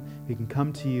can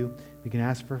come to you. We can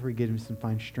ask for forgiveness and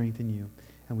find strength in you.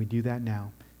 And we do that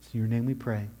now. It's in your name we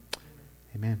pray.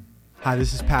 Amen. Hi,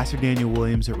 this is Pastor Daniel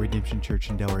Williams at Redemption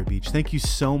Church in Delray Beach. Thank you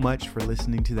so much for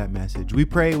listening to that message. We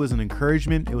pray it was an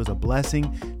encouragement, it was a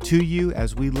blessing to you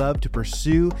as we love to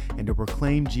pursue and to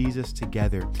proclaim Jesus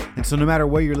together. And so no matter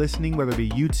where you're listening, whether it be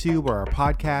YouTube or our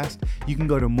podcast, you can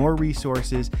go to more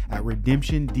resources at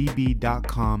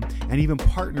redemptiondb.com and even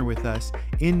partner with us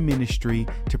in ministry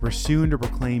to pursue and to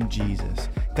proclaim Jesus.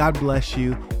 God bless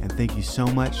you, and thank you so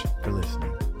much for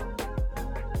listening.